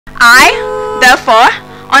I, therefore,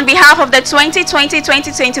 on behalf of the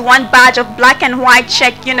 2020-2021 badge of black and white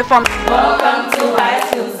check uniform. Welcome to High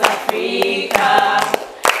Schools Africa.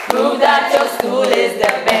 Prove that your school is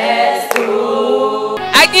the best school.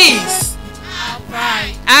 Aggies.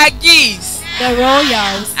 Pride. Aggies. The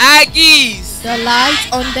Royals. Aggies. The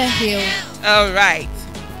light on the hill. All right.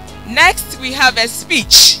 Next, we have a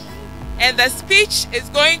speech. And the speech is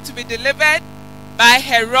going to be delivered by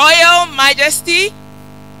Her Royal Majesty,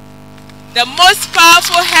 the most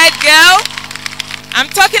powerful head girl. I'm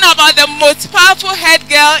talking about the most powerful head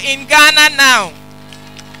girl in Ghana now,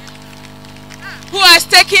 who has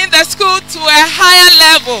taken the school to a higher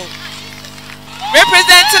level,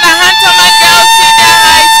 representing the Hantaman Girls Senior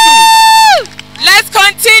High School. Let's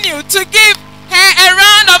continue to give her a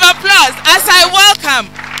round of applause as I welcome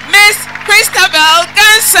Miss Christabel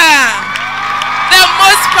Gansa, the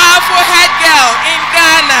most powerful head girl in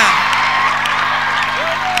Ghana.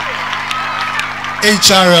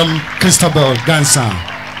 HRM Christabel Gansa.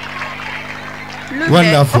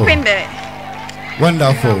 Wonderful.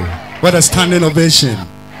 Wonderful. What a standing ovation.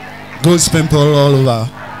 Good people all over.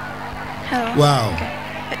 Hello. Wow.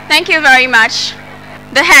 Thank you very much.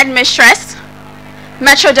 The headmistress,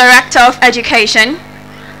 Metro Director of Education,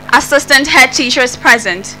 assistant head teachers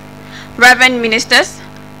present, Reverend ministers,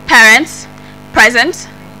 parents present,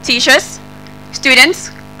 teachers,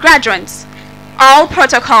 students, graduates, all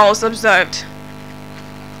protocols observed.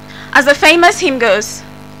 As the famous hymn goes,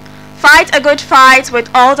 fight a good fight with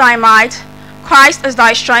all thy might, Christ is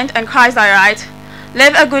thy strength and Christ thy right,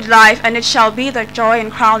 live a good life and it shall be the joy and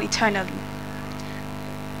crown eternally.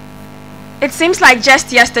 It seems like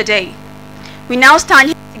just yesterday. We now stand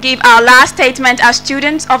here to give our last statement as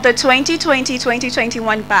students of the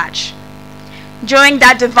 2020-2021 batch. During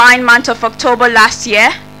that divine month of October last year,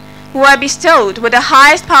 we were bestowed with the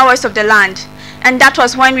highest powers of the land, and that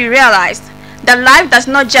was when we realized that life does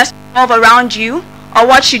not just revolve around you or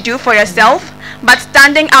what you do for yourself, but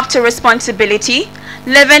standing up to responsibility,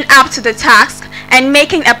 living up to the task, and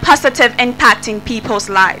making a positive impact in people's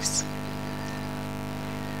lives.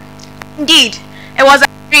 Indeed, it was a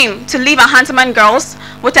dream to leave our Hantaman girls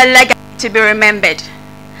with a legacy to be remembered.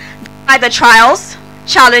 By the trials,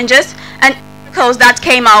 challenges, and obstacles that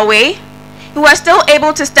came our way, we were still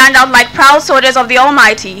able to stand out like proud soldiers of the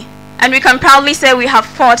Almighty, and we can proudly say we have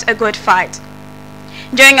fought a good fight.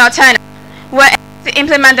 During our tenure, we were able to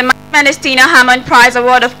implement the Tina Hammond Prize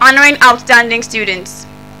Award of honoring outstanding students.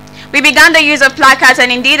 We began the use of placards,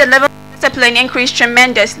 and indeed the level of discipline increased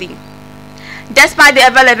tremendously. Despite the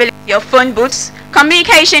availability of phone booths,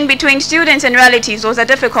 communication between students and relatives was a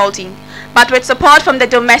difficulty, but with support from the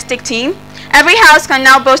domestic team, every house can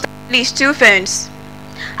now boast at least 2 phones.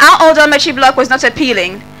 Our old dormitory block was not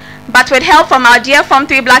appealing, but with help from our dear Form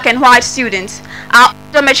 3 black and white students, our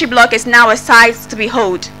dormitory block is now a sight to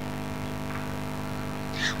behold.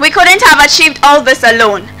 We couldn't have achieved all this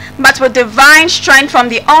alone, but with divine strength from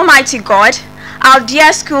the Almighty God, our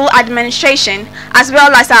dear school administration, as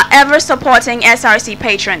well as our ever-supporting SRC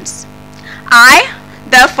patrons. I,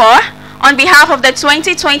 therefore, on behalf of the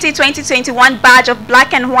 2020-2021 badge of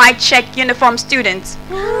black and white check uniform students,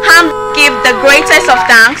 humbly give the greatest of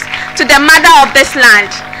thanks to the mother of this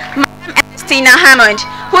land, Madam Tina Hammond,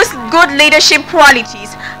 whose good leadership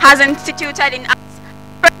qualities has instituted in us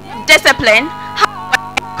discipline,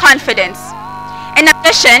 confidence. In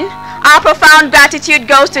addition, our profound gratitude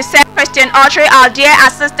goes to Sir Christian Autry, our dear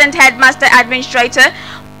Assistant Headmaster Administrator,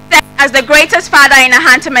 who serves as the greatest father in a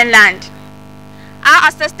Hantaman land. Our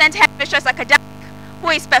Assistant Headmistress Academic, who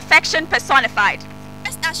is perfection personified.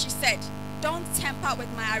 Just as she said, don't tamper with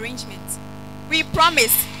my arrangements. We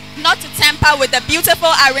promise not to tamper with the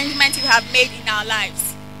beautiful arrangement you have made in our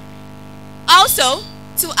lives. Also,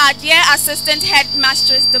 to our dear Assistant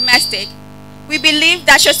Headmistress Domestic, we believe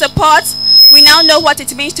that your support, we now know what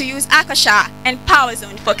it means to use Akasha and Power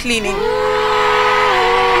Zone for cleaning.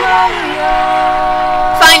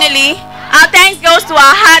 Finally, our thanks goes to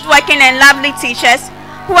our hardworking and lovely teachers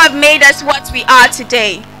who have made us what we are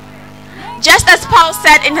today. Just as Paul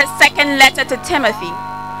said in his second letter to Timothy,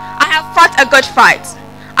 I have fought a good fight.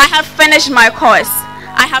 I have finished my course.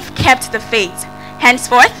 I have kept the faith.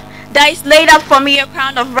 Henceforth, there is laid up for me a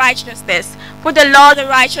crown of righteousness, for the Lord the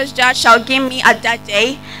righteous judge shall give me at that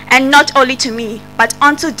day, and not only to me, but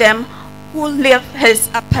unto them who live his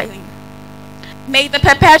appealing. May the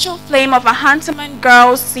perpetual flame of a Hantaman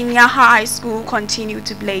Girls Senior High School continue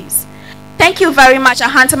to blaze. Thank you very much, a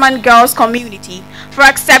Hantaman Girls community, for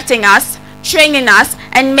accepting us, training us,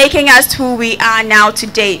 and making us who we are now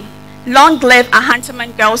today. Long live a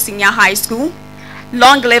Hantaman Girls Senior High School.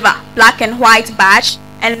 Long live a black and white badge,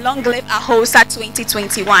 and long live AHOSA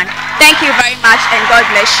 2021. Thank you very much and God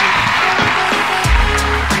bless you.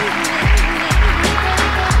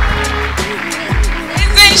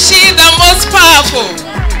 Isn't she the most powerful?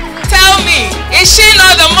 Tell me, is she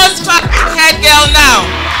not the most powerful head girl now?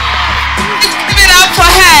 Let's give it up for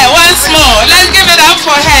her once more. Let's give it up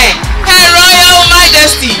for her. Her Royal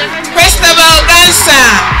Majesty, Christabel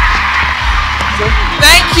grandson.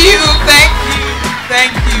 Thank you, thank you,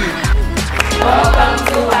 thank you.